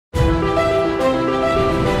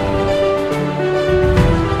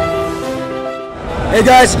Hey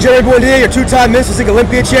guys, Jerry Buendia, your two-time Men's Physique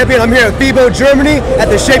Olympia champion. I'm here at FIBO, Germany, at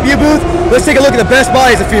the Shape U booth. Let's take a look at the best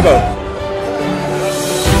bodies at FIBO.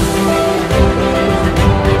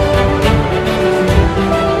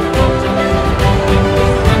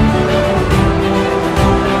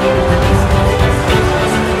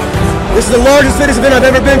 This is the largest fitness event I've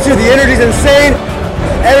ever been to. The energy is insane.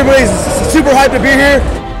 Everybody's super hyped to be here.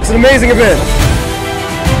 It's an amazing event.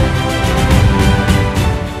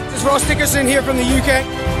 This is Ross Dickerson here from the UK.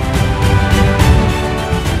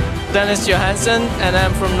 Dennis Johansson, and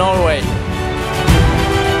I'm from Norway.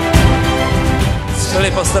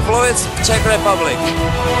 Filippo Steflovic, Czech Republic.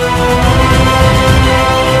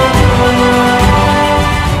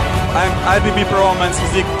 I'm IBB Pro Men's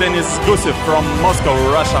Physique Denis Gusev from Moscow,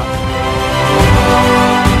 Russia.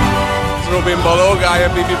 Robin Balog,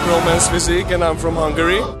 IFBB Pro Men's Physique, and I'm from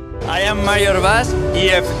Hungary. I am Mayor Vaz,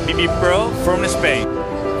 EFBB Pro from Spain.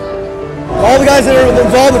 All the guys that are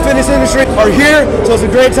involved in the fitness industry are here, so it's a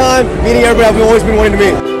great time meeting everybody I've always been wanting to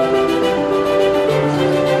meet.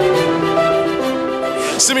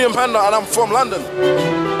 Simeon Panda, and I'm from London.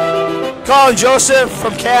 Colin Joseph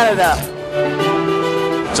from Canada.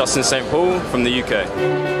 Justin St. Paul from the UK.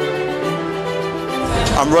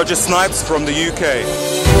 I'm Roger Snipes from the UK.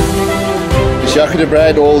 Jacques de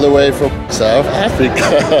Bride all the way from South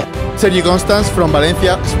Africa. Sergio Constance from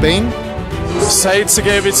Valencia, Spain. Said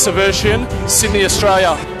Segevich Seversian, Sydney,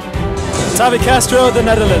 Australia. Tavi Castro, the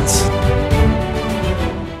Netherlands.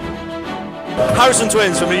 Harrison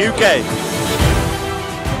Twins from the UK.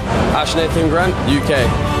 Ash Nathan Grant, UK.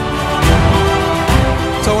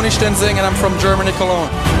 Tony Stenzing, and I'm from Germany, Cologne.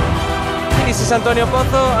 This is Antonio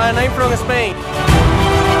Pozo, and I'm from Spain.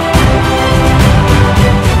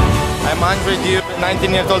 I'm Andrei Diop,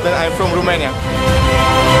 19 years old, and I'm from Romania.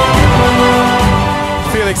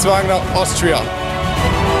 Felix Wagner, Austria.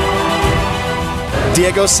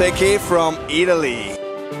 Diego Secchi from Italy.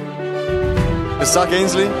 Zach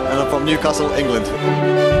Ainsley, and I'm from Newcastle, England.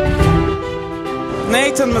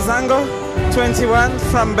 Nathan Mazango, 21,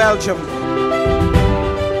 from Belgium.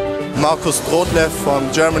 Markus Grotlev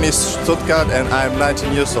from Germany, Stuttgart, and I'm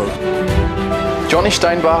 19 years old. Johnny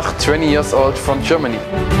Steinbach, 20 years old, from Germany.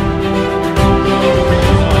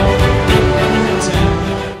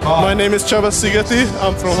 My name is Csaba Szigeti,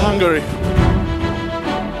 I'm from Hungary.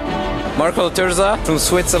 Marco Terza from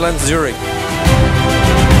Switzerland, Zurich.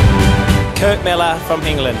 Kurt Miller from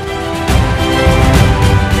England.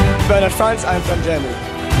 Bernard Franz, I'm from Germany.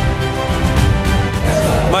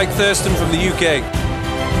 Mike Thurston from the UK.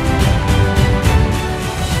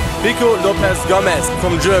 Pico Lopez Gomez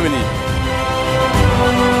from Germany.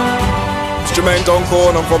 It's Jermaine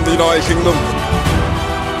Doncorn, I'm from the United Kingdom.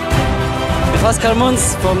 Pascal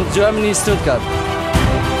Munz from Germany, Stuttgart.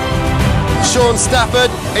 Sean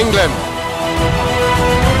Stafford, England.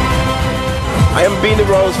 I am Beanie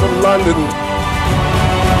Rose from London.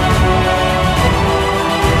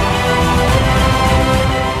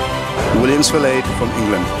 William Spillane from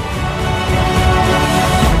England.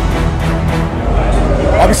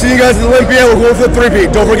 I'll be seeing you guys at Olympia. We're going for the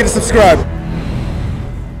 3-peat. Don't forget to subscribe.